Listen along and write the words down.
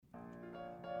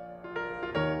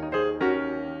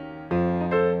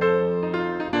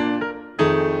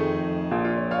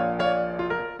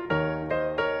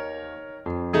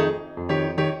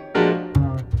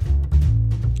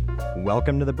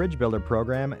Welcome to the Bridge Builder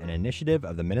Program, an initiative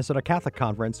of the Minnesota Catholic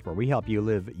Conference where we help you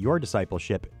live your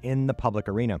discipleship in the public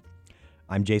arena.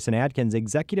 I'm Jason Adkins,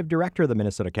 Executive Director of the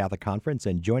Minnesota Catholic Conference,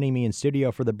 and joining me in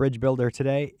studio for the Bridge Builder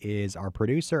today is our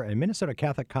producer and Minnesota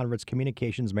Catholic Conference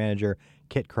Communications Manager,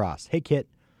 Kit Cross. Hey, Kit.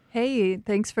 Hey,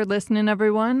 thanks for listening,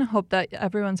 everyone. Hope that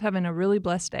everyone's having a really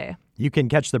blessed day. You can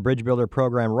catch the Bridge Builder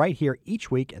program right here each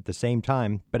week at the same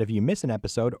time, but if you miss an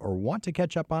episode or want to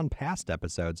catch up on past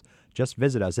episodes, just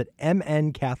visit us at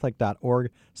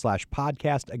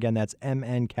mncatholic.org/podcast. Again, that's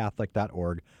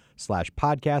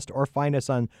mncatholic.org/podcast, or find us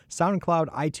on SoundCloud,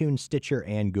 iTunes, Stitcher,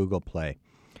 and Google Play.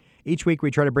 Each week, we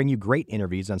try to bring you great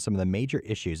interviews on some of the major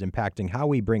issues impacting how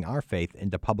we bring our faith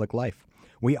into public life.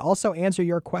 We also answer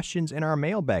your questions in our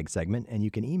mailbag segment, and you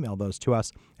can email those to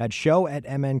us at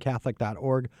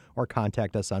show@mncatholic.org or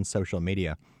contact us on social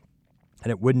media. And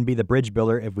it wouldn't be the Bridge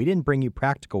Builder if we didn't bring you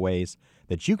practical ways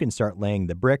that you can start laying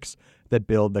the bricks that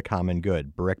build the common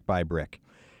good, brick by brick.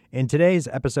 In today's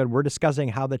episode, we're discussing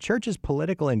how the church's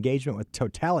political engagement with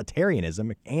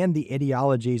totalitarianism and the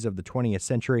ideologies of the 20th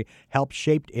century helped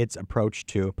shape its approach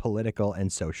to political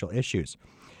and social issues.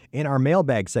 In our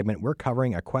mailbag segment, we're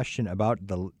covering a question about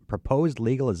the proposed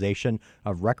legalization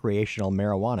of recreational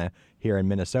marijuana here in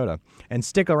Minnesota. And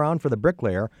stick around for the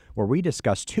Bricklayer, where we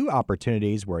discuss two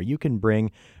opportunities where you can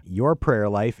bring your prayer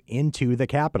life into the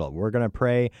Capitol. We're going to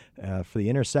pray for the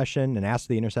intercession and ask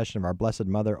the intercession of our Blessed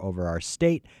Mother over our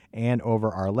state and over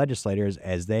our legislators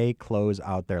as they close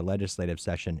out their legislative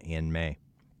session in May.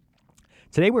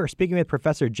 Today we're speaking with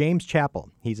Professor James Chappell.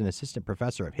 He's an assistant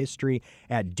professor of history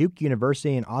at Duke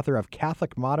University and author of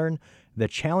Catholic Modern, The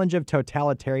Challenge of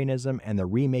Totalitarianism and the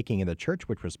Remaking of the Church,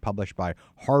 which was published by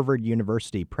Harvard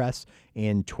University Press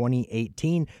in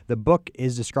 2018. The book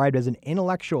is described as an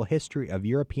intellectual history of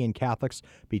European Catholics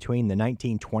between the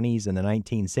 1920s and the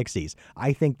 1960s.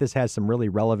 I think this has some really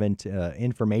relevant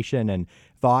information and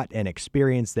thought and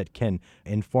experience that can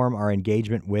inform our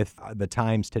engagement with the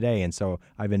times today. And so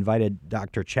I've invited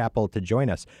Dr. Chappell to join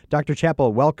us. Dr.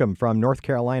 Chappell, welcome from North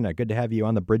Carolina. Good to have you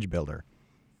on the Bridge Builder.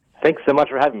 Thanks so much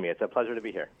for having me. It's a pleasure to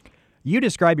be here. You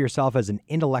describe yourself as an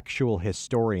intellectual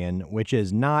historian, which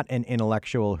is not an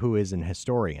intellectual who is an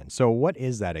historian. So what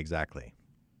is that exactly?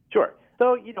 Sure.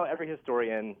 So, every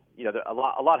historian, a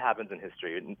lot happens in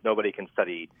history. Nobody can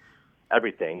study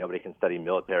everything. Nobody can study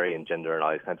military and gender and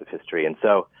all these kinds of history. And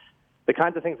so the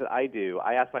kinds of things that I do,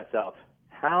 I ask myself,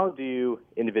 how do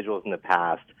individuals in the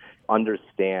past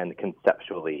understand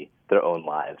conceptually their own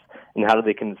lives? And how do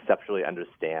they conceptually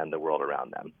understand the world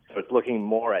around them? So it's looking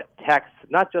more at texts,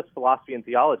 not just philosophy and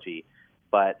theology,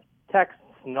 but texts,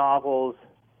 novels,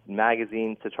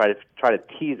 magazines to try to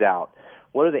tease out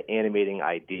what are the animating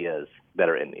ideas that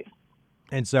are in these.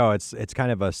 And so it's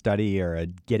kind of a study or a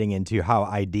getting into how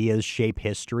ideas shape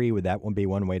history. Would that be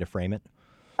one way to frame it?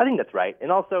 I think that's right.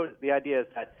 And also the idea is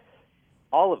that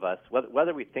all of us,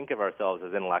 whether we think of ourselves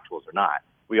as intellectuals or not,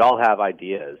 we all have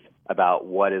ideas about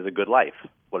what is a good life,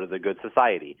 what is a good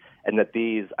society, and that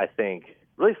these, I think,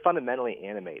 really fundamentally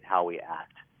animate how we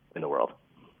act in the world.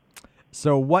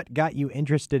 So what got you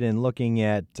interested in looking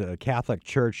at Catholic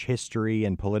Church history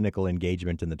and political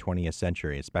engagement in the 20th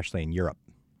century, especially in Europe?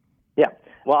 Yeah.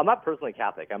 Well, I'm not personally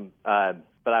Catholic, but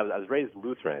I was raised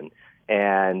Lutheran,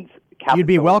 and Catholic. You'd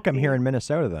be welcome here in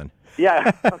Minnesota then.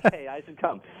 Yeah, okay, I should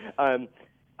come. I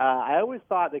always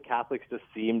thought that Catholics just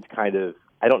seemed kind of,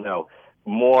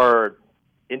 more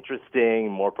interesting,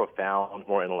 more profound,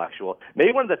 more intellectual.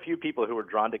 Maybe one of the few people who were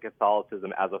drawn to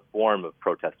Catholicism as a form of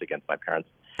protest against my parents.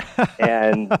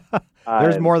 And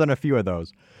there's more than a few of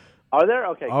those. Are there?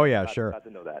 Okay. Oh, yeah, sure. Got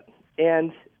to know that.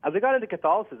 And as I got into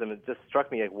Catholicism, it just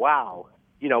struck me like, wow,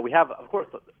 we have, of course,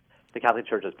 the Catholic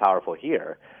Church is powerful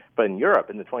here, but in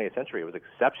Europe in the 20th century, it was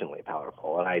exceptionally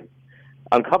powerful. And I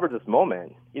uncovered this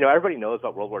moment. Everybody knows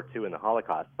about World War II and the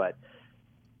Holocaust, but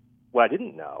what I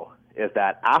didn't know is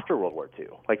that after World War II,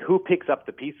 who picks up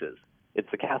the pieces?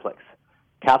 It's the Catholics.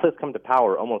 Catholics come to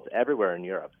power almost everywhere in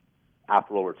Europe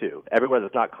after World War II. Everywhere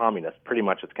that's not communist, pretty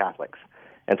much it's Catholics.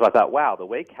 And so I thought, wow, the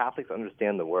way Catholics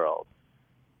understand the world,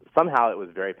 somehow it was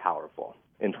very powerful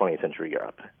in 20th century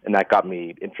Europe. And that got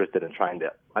me interested in trying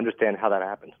to understand how that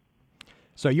happened.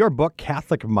 So your book,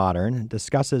 Catholic Modern,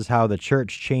 discusses how the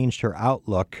church changed her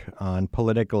outlook on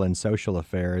political and social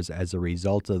affairs as a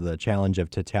result of the challenge of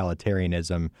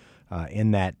totalitarianism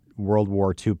in that World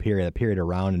War II period, the period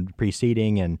around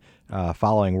preceding and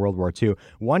following World War II.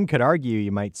 One could argue,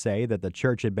 you might say, that the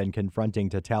church had been confronting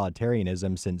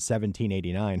totalitarianism since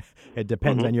 1789. It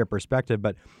depends on your perspective,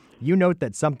 but you note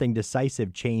that something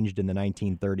decisive changed in the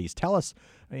 1930s. Tell us,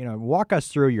 walk us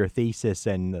through your thesis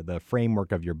and the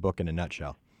framework of your book in a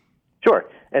nutshell. Sure.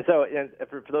 And so,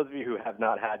 for those of you who have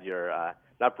not had your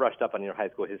not brushed up on your high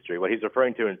school history, what he's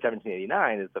referring to in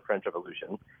 1789 is the French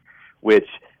Revolution, which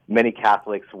many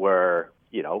Catholics were,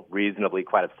 reasonably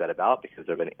quite upset about because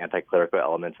there have been anti-clerical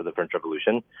elements of the French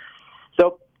Revolution.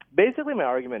 So basically my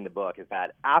argument in the book is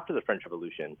that after the French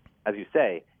Revolution, as you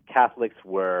say, Catholics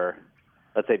were,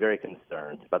 let's say, very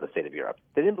concerned about the state of Europe.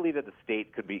 They didn't believe that the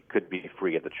state could be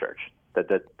free of the church, that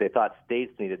they thought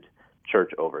states needed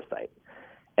church oversight.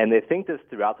 And they think this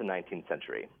throughout the 19th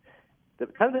century. The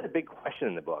big question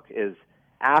in the book is,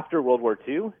 after World War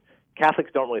II,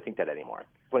 Catholics don't really think that anymore.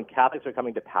 When Catholics are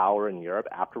coming to power in Europe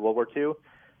after World War II,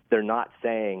 they're not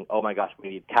saying, oh my gosh, we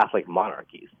need Catholic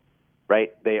monarchies,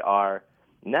 right? They are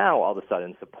now all of a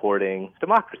sudden supporting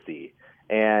democracy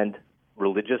and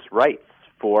religious rights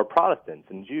for Protestants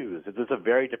and Jews. This is a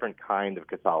very different kind of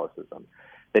Catholicism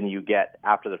than you get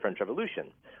after the French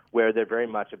Revolution, where they're very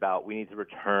much about, we need to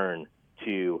return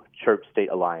to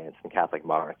church-state alliance and Catholic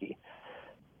monarchy.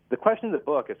 The question of the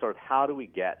book is sort of, how do we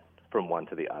get from one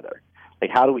to the other?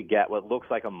 Like, how do we get what looks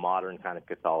like a modern kind of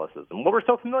Catholicism, what we're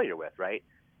so familiar with, right?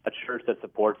 A church that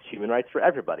supports human rights for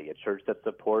everybody, a church that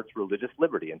supports religious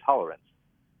liberty and tolerance.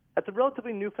 That's a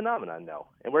relatively new phenomenon, though.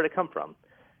 And where did it come from?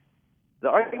 The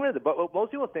argument of the book, what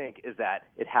most people think is that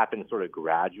it happened sort of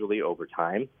gradually over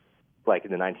time, like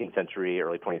in the 19th century,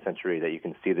 early 20th century, that you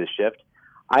can see this shift.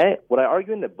 What I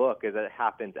argue in the book is that it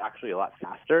happens actually a lot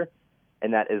faster,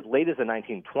 and that as late as the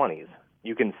 1920s,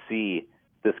 you can see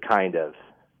this kind of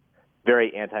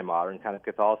very anti-modern kind of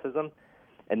Catholicism,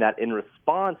 and that in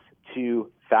response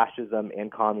to fascism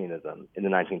and communism in the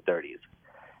 1930s,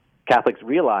 Catholics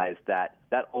realized that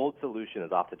that old solution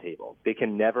is off the table. They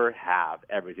can never have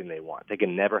everything they want. They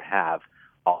can never have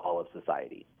all of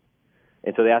society.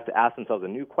 And so they have to ask themselves a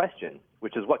new question,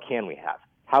 which is, what can we have?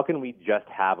 How can we just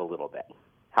have a little bit?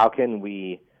 How can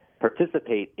we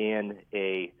participate in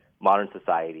a modern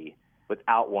society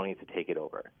without wanting to take it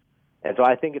over? And so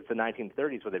I think it's the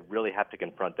 1930s where they really have to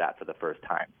confront that for the first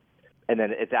time. And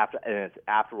then it's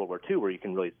after World War II where you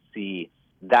can really see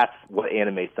that's what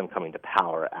animates them coming to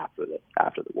power after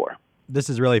the war. This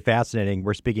is really fascinating.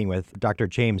 We're speaking with Dr.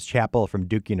 James Chappell from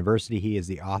Duke University. He is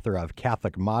the author of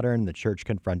Catholic Modern, The Church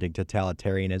Confronting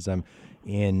Totalitarianism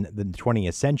in the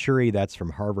 20th Century. That's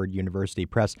from Harvard University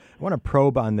Press. I want to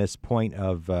probe on this point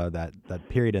of that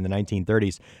period in the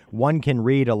 1930s. One can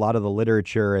read a lot of the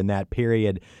literature in that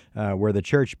period where the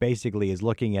church basically is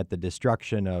looking at the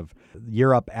destruction of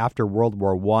Europe after World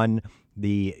War I,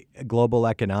 the global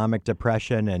economic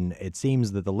depression, and it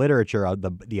seems that the literature,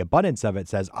 the abundance of it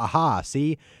says, aha,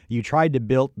 see, you tried to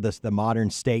build the modern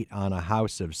state on a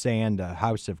house of sand, a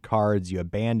house of cards. You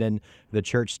abandoned the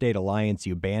church-state alliance.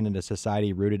 You abandoned a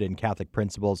society rooted in Catholic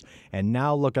principles. And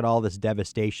now look at all this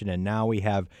devastation, and now we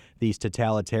have these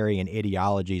totalitarian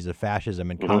ideologies of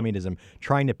fascism and communism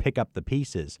trying to pick up the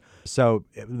pieces. So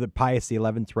the Pius XI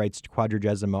writes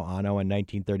Quadragesimo Anno in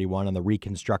 1931 on the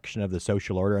reconstruction of the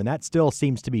social order, and that still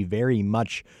seems to be very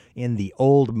much in the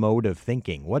old mode of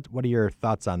thinking. What are your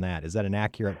thoughts on that? Is that an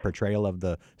accurate portrayal of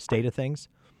the state of things?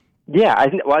 Yeah, I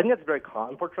think that's a very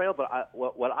common portrayal, but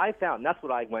what I found, and that's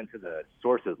what I went to the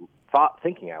sources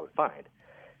thinking I would find.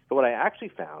 But what I actually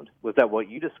found was that what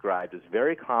you described is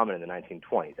very common in the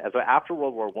 1920s. As after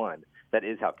World War I, that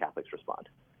is how Catholics respond.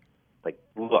 Like,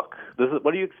 look,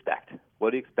 what do you expect?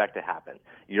 What do you expect to happen?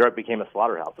 Europe became a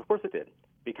slaughterhouse. Of course it did,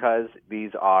 because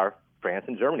these are France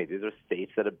and Germany. These are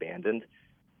states that abandoned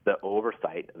the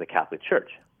oversight of the Catholic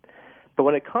Church. But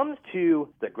when it comes to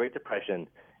the Great Depression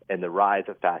and the rise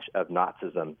of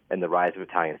Nazism and the rise of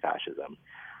Italian fascism,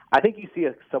 I think you see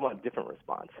a somewhat different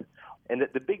response. And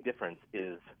the big difference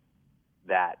is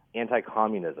that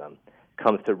anti-communism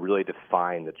comes to really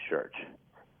define the church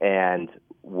and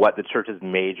what the church's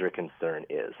major concern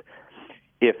is.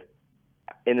 If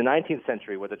in the 19th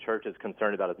century what the church is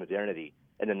concerned about is modernity,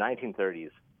 in the 1930s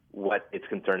what it's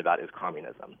concerned about is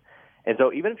communism. And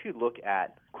so even if you look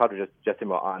at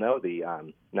Quadragesimo Anno, the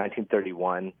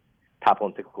 1931 papal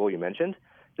encyclical you mentioned,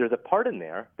 there's a part in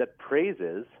there that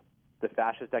praises the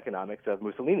fascist economics of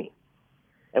Mussolini.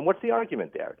 And what's the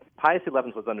argument there? Pius XI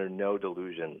was under no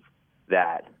delusions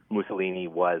that Mussolini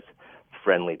was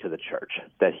friendly to the church,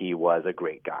 that he was a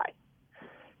great guy.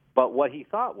 But what he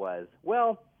thought was,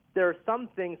 well, there are some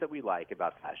things that we like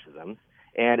about fascism,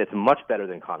 and it's much better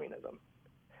than communism.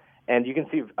 And you can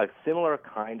see a similar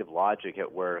kind of logic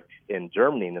at work in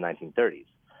Germany in the 1930s.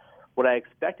 What I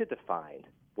expected to find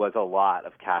was a lot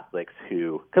of Catholics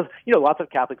because, lots of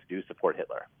Catholics do support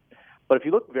Hitler. But if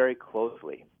you look very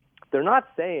closely, they're not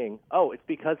saying, oh, it's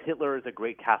because Hitler is a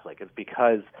great Catholic. It's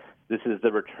because This is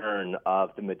the return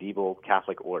of the medieval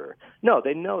Catholic order. No,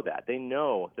 they know that. They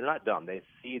know, they're not dumb. They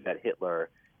see that Hitler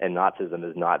and Nazism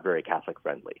is not very Catholic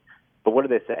friendly. But what do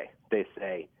they say? They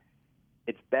say,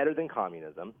 it's better than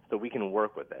communism, so we can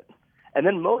work with it. And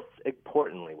then most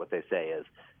importantly, what they say is,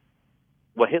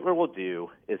 what Hitler will do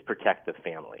is protect the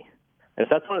family. And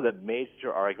so that's one of the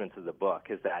major arguments of the book,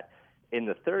 is that in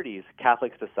the 30s,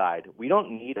 Catholics decide we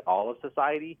don't need all of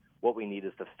society. What we need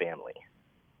is the family.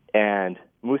 And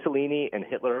Mussolini and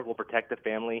Hitler will protect the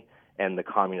family, and the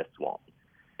communists won't.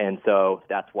 And so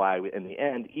that's why, in the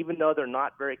end, even though they're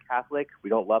not very Catholic, we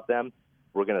don't love them,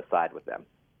 we're going to side with them.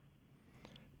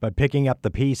 But picking up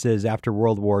the pieces after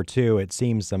World War II, it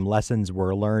seems some lessons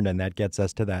were learned, and that gets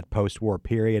us to that post-war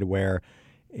period where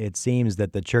it seems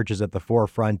that the church is at the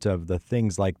forefront of the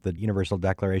things like the Universal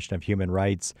Declaration of Human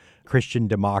Rights, Christian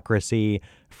democracy,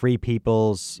 free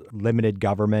peoples, limited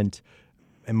government,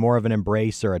 and more of an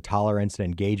embrace or a tolerance and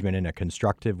engagement in a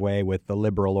constructive way with the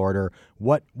liberal order.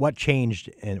 What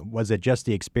changed? And was it just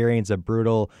the experience of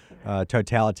brutal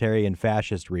totalitarian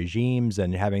fascist regimes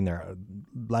and having their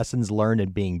lessons learned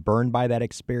and being burned by that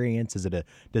experience? Is it a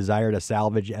desire to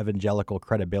salvage evangelical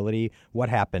credibility? What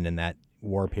happened in that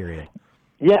war period?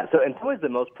 Yeah, so in some ways the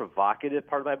most provocative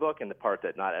part of my book, and the part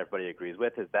that not everybody agrees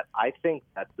with, is that I think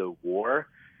that the war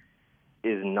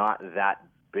is not that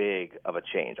big of a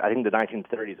change. I think the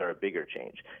 1930s are a bigger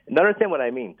change. And understand what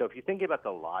I mean. So if you think about the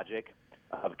logic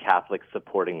of Catholics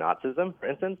supporting Nazism, for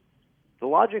instance, the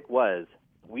logic was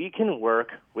we can work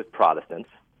with Protestants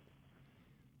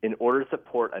in order to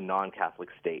support a non-Catholic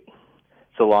state,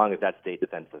 so long as that state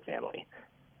defends the family.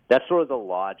 That's sort of the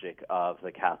logic of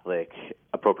the Catholic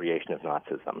appropriation of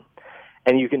Nazism.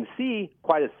 And you can see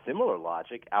quite a similar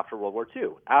logic after World War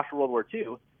II. After World War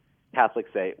II, Catholics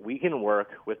say, we can work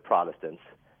with Protestants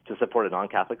to support a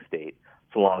non-Catholic state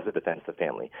so long as it defends the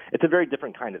family. It's a very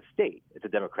different kind of state. It's a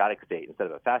democratic state instead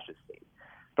of a fascist state.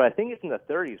 But I think it's in the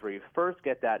 30s where you first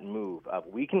get that move of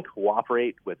we can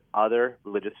cooperate with other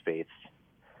religious faiths.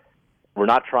 We're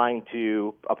not trying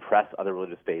to oppress other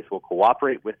religious faiths. We'll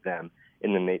cooperate with them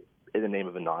in the name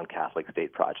of a non-Catholic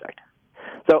state project.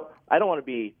 So I don't want to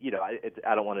be,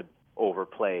 I don't want to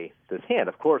overplay this hand.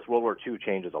 Of course, World War II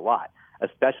changes a lot,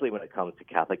 especially when it comes to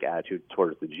Catholic attitude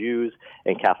towards the Jews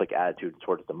and Catholic attitude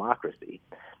towards democracy.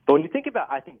 But when you think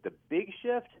about, I think, the big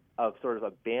shift of sort of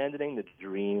abandoning the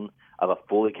dream of a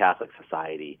fully Catholic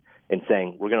society and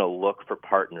saying we're going to look for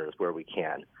partners where we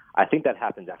can, I think that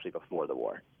happened actually before the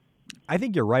war. I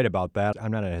think you're right about that.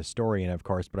 I'm not a historian, of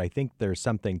course, but I think there's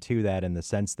something to that in the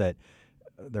sense that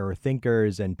there were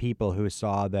thinkers and people who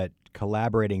saw that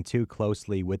collaborating too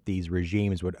closely with these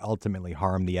regimes would ultimately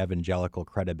harm the evangelical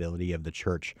credibility of the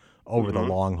church over the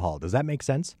long haul. Does that make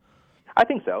sense? I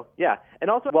think so, yeah. And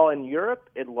also, while in Europe,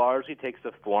 it largely takes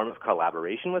the form of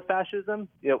collaboration with fascism,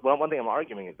 one thing I'm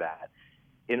arguing is that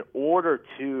in order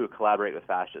to collaborate with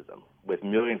fascism, with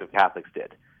millions of Catholics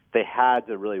did, they had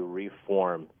to really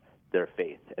reform their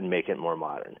faith and make it more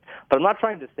modern. But I'm not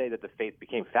trying to say that the faith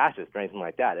became fascist or anything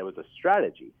like that. It was a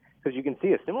strategy, because you can see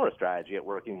a similar strategy at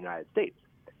work in the United States,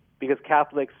 because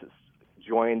Catholics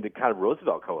joined the kind of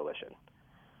Roosevelt coalition,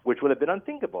 which would have been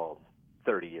unthinkable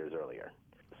 30 years earlier.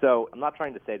 So I'm not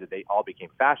trying to say that they all became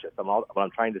fascist. What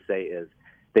I'm trying to say is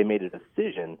they made a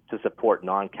decision to support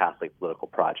non-Catholic political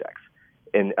projects.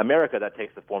 In America, that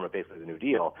takes the form of basically the New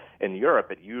Deal. In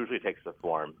Europe, it usually takes the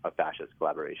form of fascist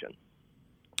collaboration.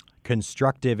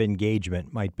 Constructive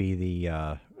engagement might be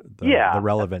the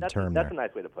relevant term. That's a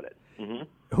nice way to put it.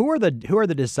 Mm-hmm. Who are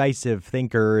the decisive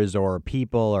thinkers or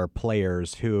people or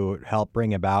players who help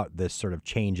bring about this sort of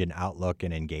change in outlook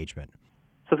and engagement?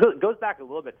 So it goes back a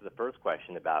little bit to the first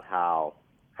question about how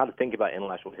to think about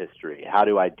intellectual history. How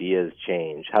do ideas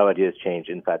change? How do ideas change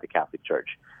inside the Catholic Church?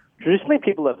 Traditionally,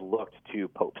 people have looked to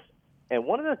popes. And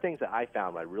one of the things that I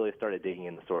found when I really started digging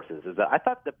into sources is that I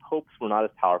thought the popes were not as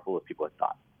powerful as people had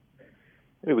thought.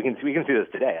 I mean, we can see this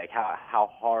today, like how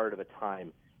hard of a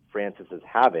time Francis is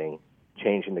having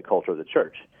changing the culture of the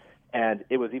church. And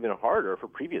it was even harder for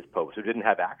previous popes who didn't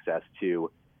have access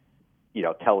to,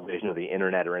 television or the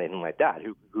internet or anything like that,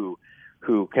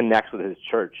 who connects with his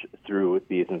church through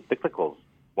these encyclicals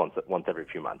once every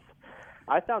few months.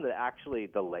 I found that actually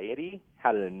the laity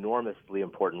had an enormously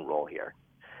important role here.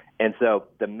 And so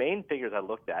the main figures I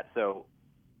looked at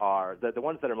are the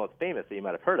ones that are most famous that you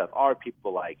might have heard of are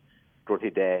people like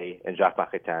Dorothy Day and Jacques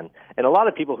Maritain, and a lot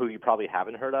of people who you probably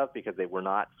haven't heard of because they were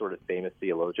not sort of famous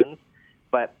theologians,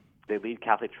 but they lead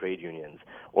Catholic trade unions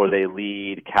or they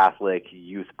lead Catholic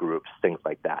youth groups, things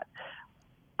like that.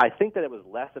 I think that it was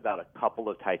less about a couple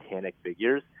of titanic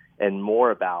figures and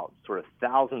more about sort of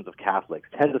thousands of Catholics,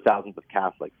 tens of thousands of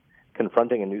Catholics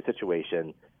confronting a new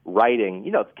situation,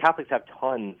 writing. Catholics have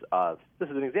this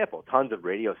is an example, tons of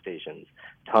radio stations,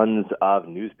 tons of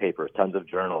newspapers, tons of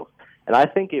journals. And I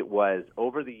think it was,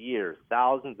 over the years,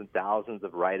 thousands and thousands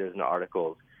of writers and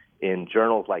articles in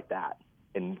journals like that,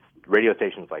 in radio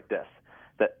stations like this,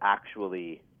 that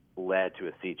actually led to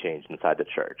a sea change inside the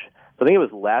church. So I think it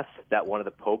was less that one of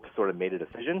the popes sort of made a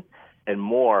decision and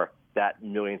more that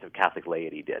millions of Catholic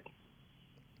laity did.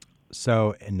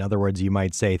 So, in other words, you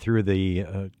might say through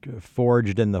the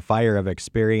forged in the fire of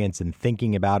experience and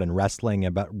thinking about and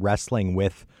wrestling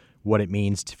with what it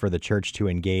means for the church to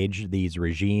engage these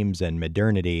regimes and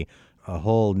modernity, a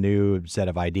whole new set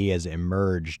of ideas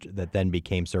emerged that then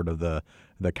became sort of the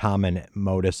common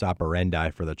modus operandi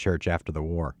for the church after the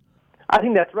war. I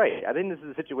think that's right. I think this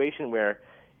is a situation where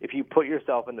if you put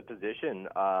yourself in the position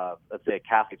of, let's say, a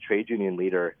Catholic trade union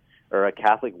leader or a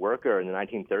Catholic worker in the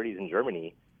 1930s in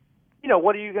Germany,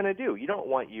 what are you going to do? You don't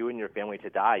want you and your family to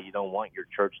die. You don't want your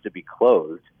church to be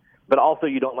closed. But also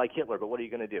you don't like Hitler, but what are you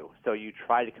going to do? So you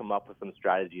try to come up with some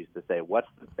strategies to say, what's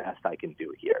the best I can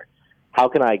do here? How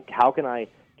can I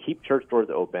keep church doors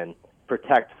open,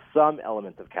 protect some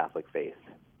elements of Catholic faith,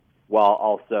 while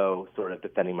also sort of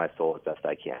defending my soul as best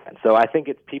I can? So I think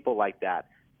it's people like that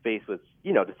faced with,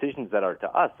 decisions that are to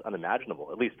us unimaginable,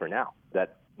 at least for now,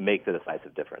 that make the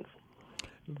decisive difference.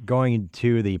 Going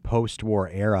to the post-war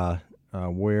era,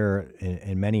 where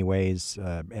in many ways,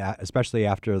 especially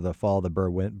after the fall of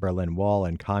the Berlin Wall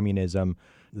and communism,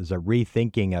 there's a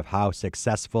rethinking of how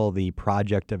successful the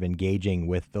project of engaging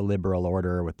with the liberal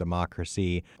order, with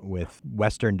democracy, with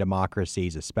Western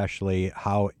democracies, especially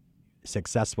how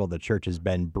successful the church has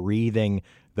been breathing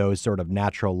those sort of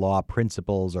natural law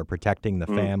principles or protecting the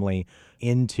family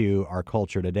into our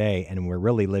culture today. And we're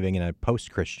really living in a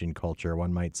post-Christian culture,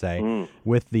 one might say,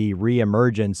 with the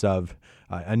reemergence of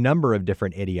a number of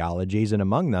different ideologies. And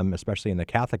among them, especially in the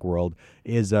Catholic world,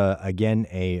 is, again,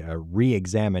 a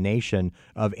re-examination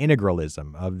of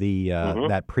integralism, of the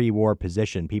that pre-war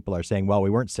position. People are saying, well, we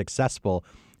weren't successful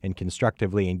in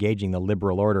constructively engaging the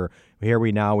liberal order. Here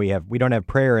we don't have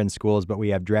prayer in schools, but we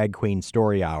have drag queen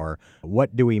story hour.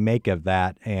 What do we make of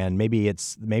that? And maybe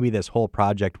this whole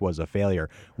project was a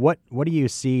failure. What do you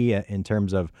see in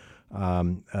terms of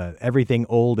everything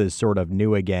old is sort of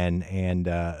new again, and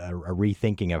a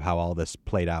rethinking of how all this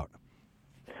played out?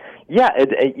 Yeah,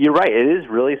 you're right. It is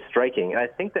really striking. And I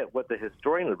think that what the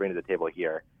historian would bring to the table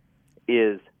here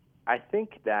is, I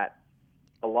think that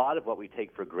a lot of what we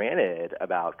take for granted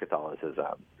about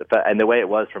Catholicism, and the way it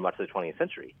was for much of the 20th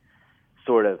century,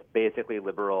 sort of basically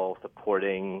liberal,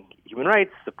 supporting human rights,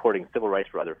 supporting civil rights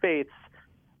for other faiths,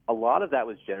 a lot of that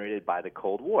was generated by the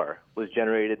Cold War, was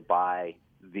generated by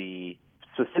the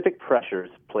specific pressures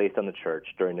placed on the church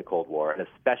during the Cold War, and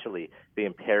especially the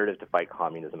imperative to fight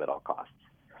communism at all costs.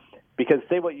 Because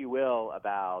say what you will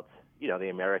about, the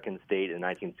American state in the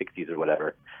 1960s or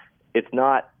whatever, it's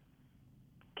not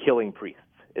killing priests.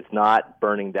 It's not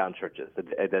burning down churches.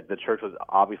 The church was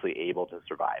obviously able to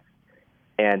survive.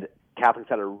 And Catholics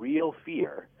had a real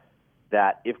fear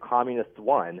that if communists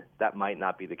won, that might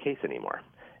not be the case anymore.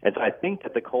 And so I think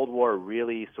that the Cold War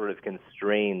really sort of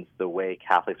constrains the way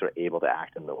Catholics are able to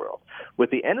act in the world.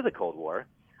 With the end of the Cold War,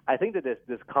 I think that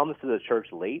this comes to the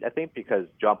church late, I think, because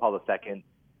John Paul II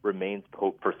remains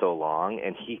Pope for so long,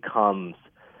 and he comes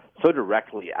so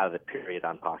directly out of the period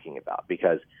I'm talking about,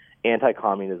 because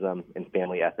anti-communism and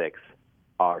family ethics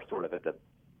are sort of at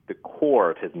the core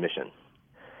of his mission.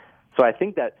 So I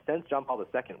think that since John Paul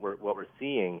II, what we're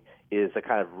seeing is a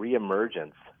kind of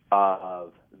reemergence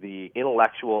of the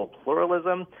intellectual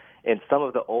pluralism and some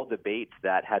of the old debates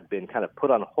that had been kind of put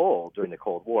on hold during the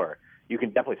Cold War. You can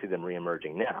definitely see them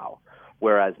reemerging now,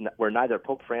 whereas where neither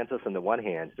Pope Francis on the one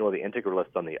hand nor the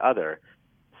integralists on the other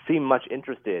seem much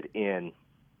interested in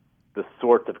the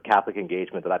sorts of Catholic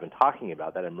engagement that I've been talking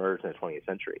about that emerged in the 20th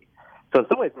century. So in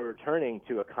some ways, we're returning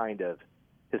to a kind of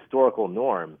historical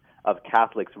norm of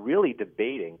Catholics really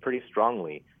debating pretty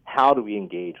strongly, how do we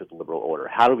engage with the liberal order?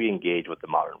 How do we engage with the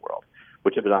modern world,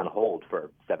 which have been on hold for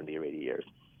 70 or 80 years?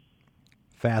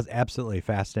 Absolutely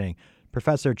fascinating.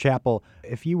 Professor Chappell,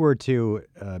 if you were to,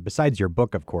 besides your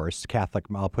book, of course,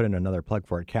 I'll put in another plug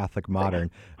for it, Catholic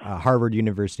Modern, Harvard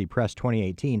University Press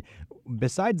 2018.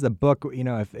 Besides the book,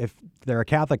 if there are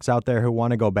Catholics out there who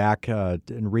want to go back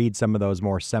and read some of those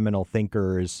more seminal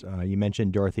thinkers, you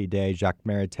mentioned Dorothy Day, Jacques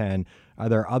Maritain. Are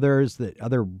there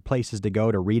other places to go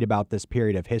to read about this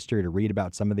period of history, to read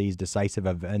about some of these decisive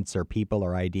events or people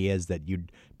or ideas that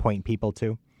you'd point people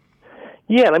to?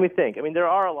 Yeah, let me think. I mean, there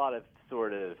are a lot of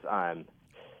sort of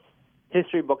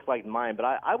history books like mine, but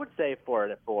I would say for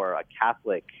a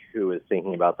Catholic who is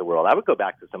thinking about the world, I would go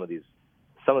back to some of these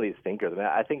some of these thinkers. I mean,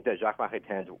 I think that Jacques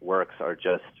Maritain's works are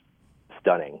just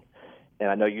stunning. And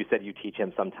I know you said you teach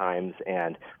him sometimes,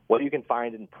 and what you can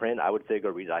find in print, I would say go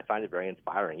read it. I find it very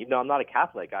inspiring. Even though I'm not a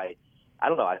Catholic, I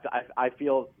don't know. I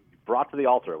feel brought to the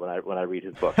altar when I read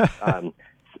his books.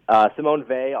 Simone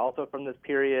Weil, also from this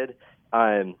period,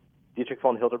 Dietrich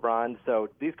von Hildebrand. So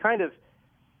these kind of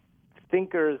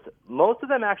thinkers, most of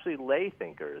them actually lay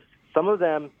thinkers. Some of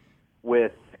them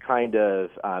with kind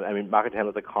of, Maritain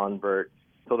was a convert,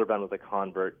 Hildebrand was a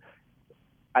convert.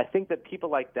 I think that people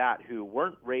like that who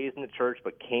weren't raised in the church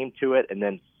but came to it and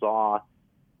then saw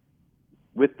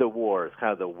with the wars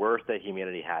kind of the worst that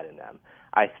humanity had in them,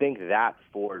 I think that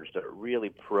forged a really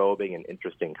probing and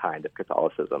interesting kind of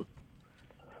Catholicism.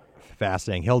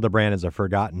 Fascinating. Hildebrand is a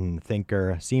forgotten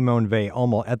thinker. Simone Weil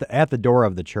almost at the door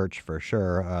of the church for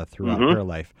sure throughout her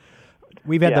life.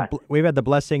 We've had the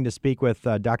blessing to speak with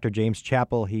Dr. James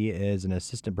Chappell. He is an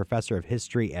assistant professor of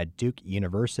history at Duke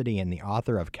University and the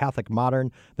author of Catholic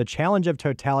Modern: The Challenge of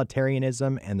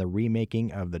Totalitarianism and the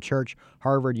Remaking of the Church,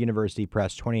 Harvard University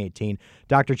Press, 2018.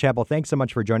 Dr. Chappell, thanks so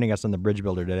much for joining us on The Bridge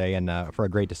Builder today and for a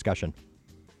great discussion.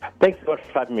 Thanks so much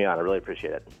for having me on. I really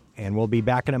appreciate it. And we'll be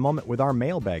back in a moment with our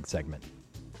mailbag segment.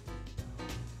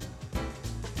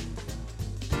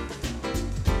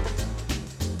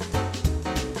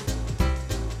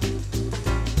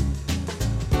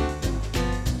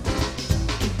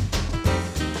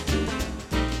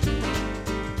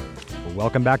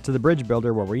 Welcome back to The Bridge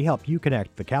Builder, where we help you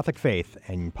connect the Catholic faith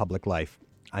and public life.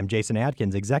 I'm Jason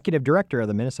Adkins, Executive Director of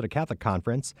the Minnesota Catholic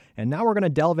Conference, and now we're going to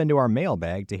delve into our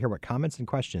mailbag to hear what comments and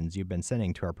questions you've been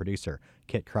sending to our producer,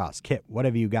 Kit Cross. Kit, what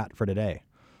have you got for today?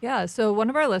 Yeah, so one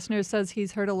of our listeners says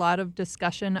he's heard a lot of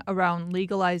discussion around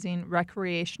legalizing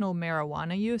recreational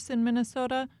marijuana use in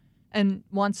Minnesota and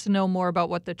wants to know more about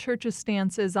what the church's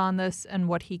stance is on this and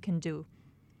what he can do.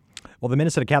 Well, the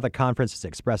Minnesota Catholic Conference has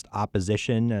expressed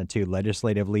opposition to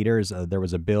legislative leaders. There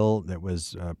was a bill that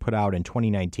was put out in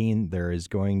 2019. There is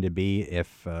going to be,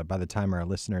 if by the time our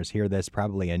listeners hear this,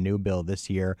 probably a new bill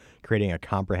this year creating a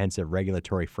comprehensive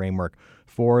regulatory framework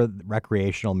for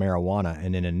recreational marijuana.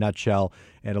 And in a nutshell,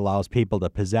 it allows people to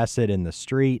possess it in the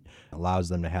street, allows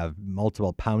them to have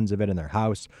multiple pounds of it in their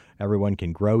house. Everyone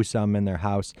can grow some in their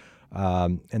house.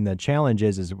 And the challenge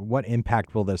is what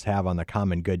impact will this have on the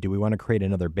common good? Do we want to create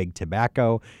another big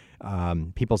tobacco?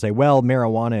 People say, well,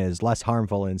 marijuana is less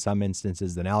harmful in some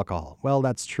instances than alcohol. Well,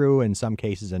 that's true in some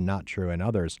cases and not true in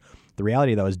others. The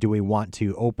reality, though, is do we want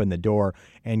to open the door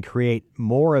and create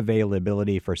more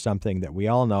availability for something that we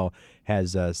all know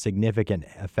has significant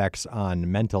effects on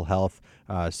mental health,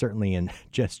 certainly in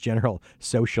just general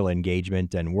social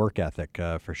engagement and work ethic,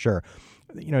 for sure.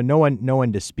 You know, no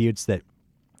one disputes that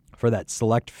for that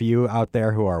select few out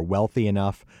there who are wealthy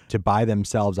enough to buy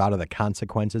themselves out of the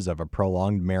consequences of a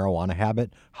prolonged marijuana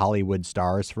habit, Hollywood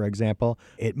stars, for example,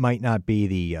 it might not be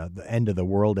the end of the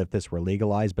world if this were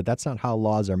legalized, but that's not how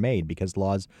laws are made, because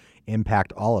laws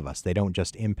impact all of us. They don't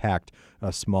just impact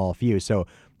a small few. So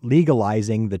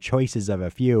legalizing the choices of a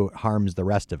few harms the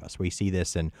rest of us. We see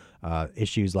this in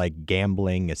issues like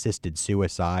gambling, assisted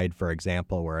suicide, for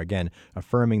example, where, again,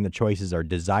 affirming the choices or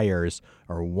desires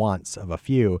or wants of a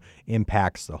few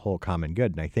impacts the whole common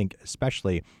good. And I think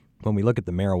especially when we look at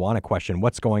the marijuana question,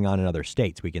 what's going on in other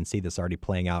states? We can see this already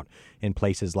playing out in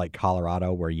places like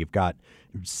Colorado, where you've got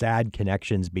sad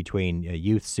connections between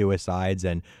youth suicides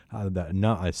and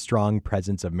a strong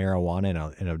presence of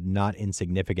marijuana in a not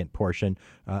insignificant portion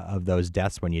of those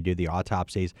deaths when you do the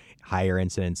autopsies, higher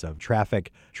incidence of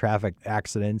traffic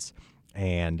accidents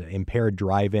and impaired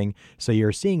driving. So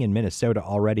you're seeing in Minnesota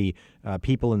already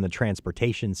people in the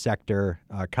transportation sector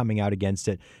coming out against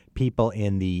it, people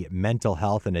in the mental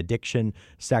health and addiction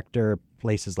sector,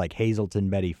 places like Hazelton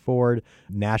Betty Ford,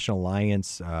 National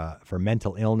Alliance for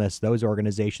Mental Illness. Those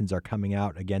organizations are coming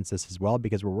out against this as well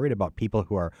because we're worried about people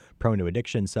who are prone to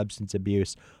addiction, substance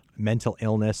abuse, mental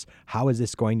illness. How is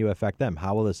this going to affect them?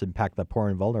 How will this impact the poor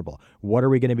and vulnerable? What are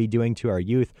we going to be doing to our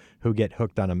youth who get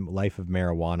hooked on a life of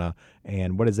marijuana?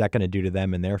 And what is that going to do to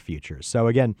them in their futures? So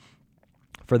again,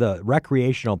 for the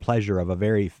recreational pleasure of the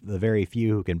very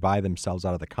few who can buy themselves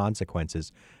out of the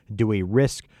consequences, do we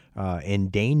risk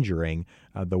endangering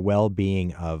the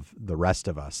well-being of the rest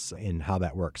of us in how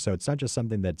that works? So it's not just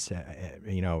something that's,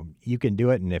 you can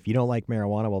do it, and if you don't like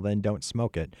marijuana, well, then don't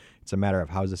smoke it. It's a matter of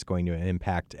how is this going to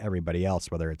impact everybody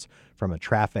else, whether it's from a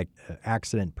traffic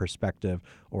accident perspective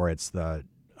or it's the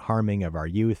harming of our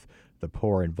youth, the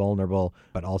poor and vulnerable,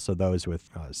 but also those with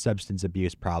substance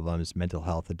abuse problems, mental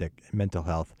health,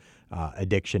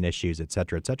 addiction issues, et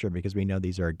cetera, because we know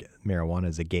marijuana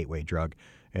is a gateway drug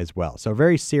as well. So a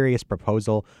very serious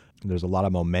proposal. There's a lot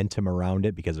of momentum around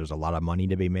it because there's a lot of money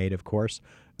to be made, of course.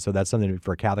 So that's something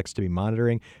for Catholics to be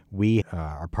monitoring. We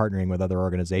are partnering with other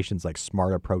organizations like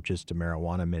Smart Approaches to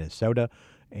Marijuana Minnesota.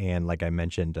 And like I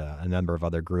mentioned, a number of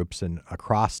other groups and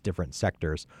across different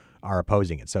sectors are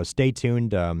opposing it. So stay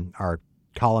tuned. Our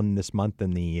column this month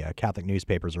in the Catholic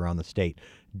newspapers around the state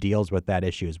deals with that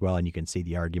issue as well. And you can see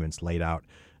the arguments laid out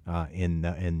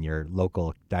in your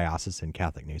local diocesan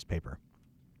Catholic newspaper.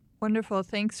 Wonderful.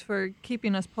 Thanks for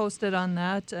keeping us posted on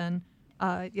that. And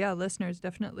listeners,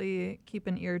 definitely keep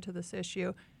an ear to this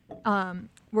issue.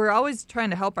 We're always trying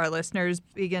to help our listeners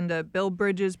begin to build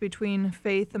bridges between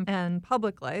faith and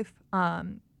public life.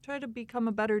 Try to become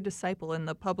a better disciple in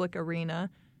the public arena,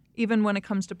 even when it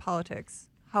comes to politics.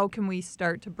 How can we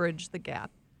start to bridge the gap?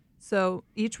 So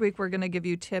each week we're going to give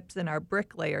you tips in our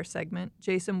bricklayer segment.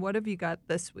 Jason, what have you got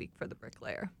this week for the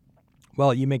bricklayer?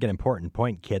 Well, you make an important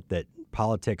point, Kit, that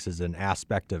politics is an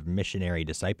aspect of missionary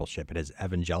discipleship. It is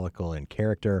evangelical in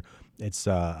character. It's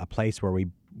a place where we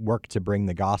work to bring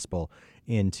the gospel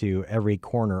into every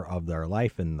corner of their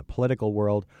life in the political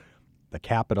world, the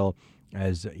capital.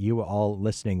 As you all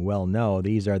listening well know,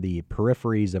 these are the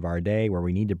peripheries of our day where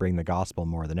we need to bring the gospel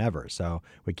more than ever. So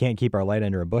we can't keep our light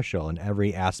under a bushel, and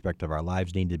every aspect of our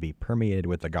lives need to be permeated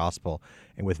with the gospel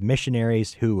and with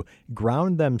missionaries who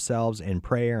ground themselves in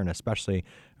prayer and especially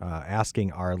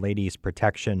asking Our Lady's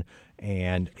protection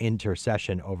and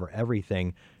intercession over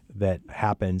everything that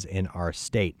happens in our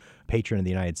state. Patron of the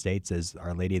United States is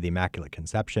Our Lady of the Immaculate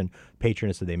Conception.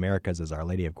 Patroness of the Americas is Our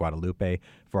Lady of Guadalupe,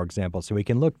 for example. So we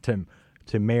can look to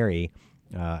Mary,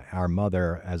 our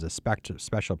mother, as a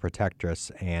special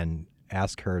protectress and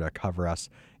ask her to cover us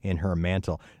in her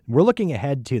mantle. We're looking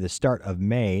ahead to the start of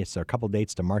May, so a couple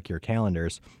dates to mark your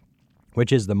calendars,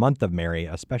 which is the month of Mary,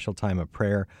 a special time of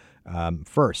prayer.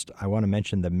 First, I want to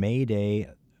mention the May Day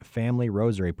Family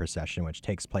Rosary Procession, which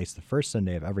takes place the first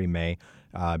Sunday of every May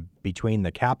between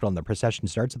the Capitol. And the procession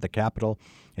starts at the Capitol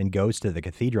and goes to the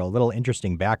cathedral. A little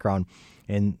interesting background.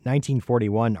 In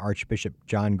 1941, Archbishop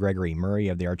John Gregory Murray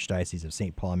of the Archdiocese of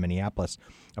St. Paul and Minneapolis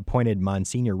appointed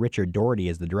Monsignor Richard Doherty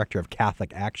as the director of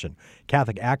Catholic Action.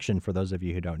 Catholic Action, for those of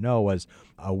you who don't know, was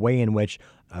a way in which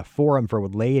a forum for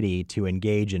laity to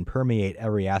engage and permeate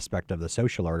every aspect of the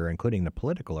social order, including the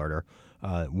political order,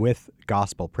 with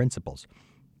gospel principles.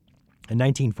 In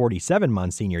 1947,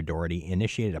 Monsignor Doherty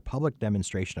initiated a public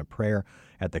demonstration of prayer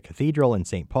at the cathedral in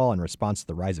St. Paul in response to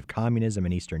the rise of communism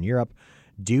in Eastern Europe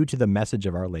due to the message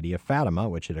of Our Lady of Fatima,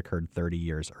 which had occurred 30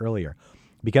 years earlier.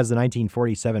 Because the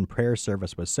 1947 prayer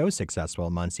service was so successful,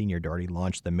 Monsignor Doherty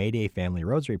launched the May Day Family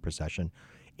Rosary Procession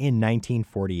in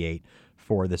 1948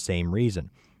 for the same reason.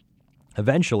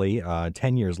 Eventually,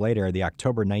 10 years later, the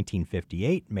October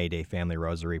 1958 May Day Family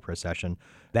Rosary Procession,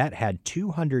 that had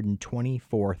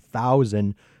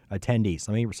 224,000 attendees.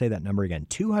 Let me say that number again,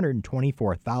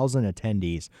 224,000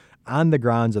 attendees on the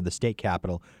grounds of the state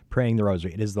capitol praying the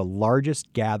rosary. It is the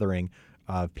largest gathering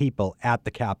of people at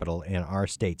the Capitol in our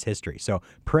state's history. So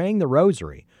praying the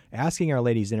rosary, asking Our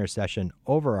Lady's intercession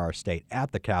over our state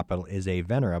at the Capitol is a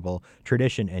venerable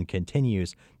tradition and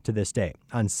continues to this day.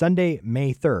 On Sunday,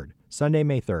 May 3rd,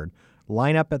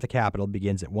 lineup at the Capitol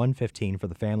begins at 1:15 for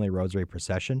the Family Rosary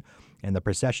Procession, and the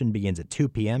procession begins at 2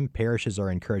 p.m. Parishes are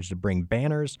encouraged to bring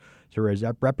banners to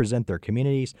represent their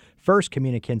communities. First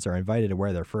communicants are invited to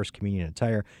wear their First Communion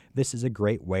attire. This is a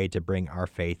great way to bring our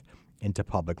faith into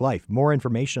public life. More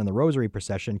information on the Rosary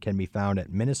Procession can be found at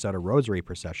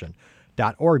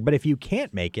minnesotarosaryprocession.org. But if you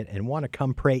can't make it and want to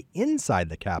come pray inside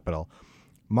the Capitol,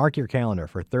 mark your calendar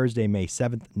for Thursday, May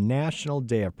 7th, National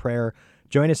Day of Prayer.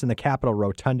 Join us in the Capitol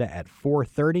Rotunda at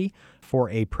 4:30 for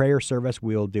a prayer service.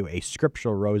 We'll do a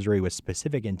scriptural rosary with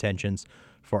specific intentions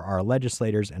for our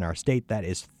legislators in our state. That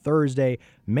is Thursday,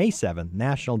 May 7th,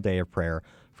 National Day of Prayer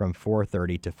from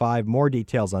 4:30 to 5. More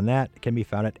details on that can be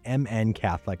found at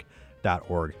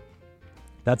mncatholic.org.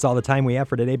 That's all the time we have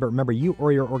for today, but remember, you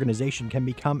or your organization can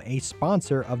become a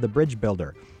sponsor of the Bridge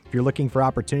Builder. If you're looking for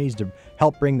opportunities to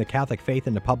help bring the Catholic faith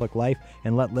into public life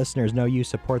and let listeners know you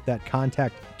support that,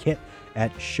 contact Kit at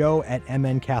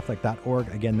show@mncatholic.org.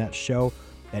 Again, that's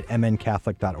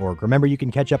show@mncatholic.org. Remember, you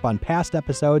can catch up on past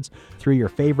episodes through your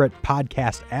favorite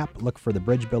podcast app. Look for the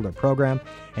Bridge Builder program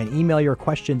and email your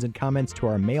questions and comments to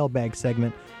our mailbag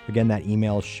segment. Again, that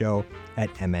email is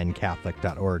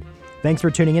show@mncatholic.org. Thanks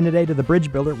for tuning in today to The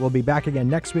Bridge Builder. We'll be back again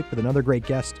next week with another great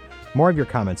guest, more of your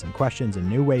comments and questions, and a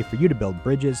new way for you to build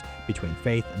bridges between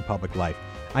faith and public life.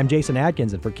 I'm Jason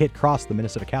Adkins, and for Kit Cross, the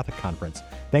Minnesota Catholic Conference,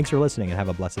 thanks for listening and have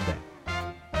a blessed day.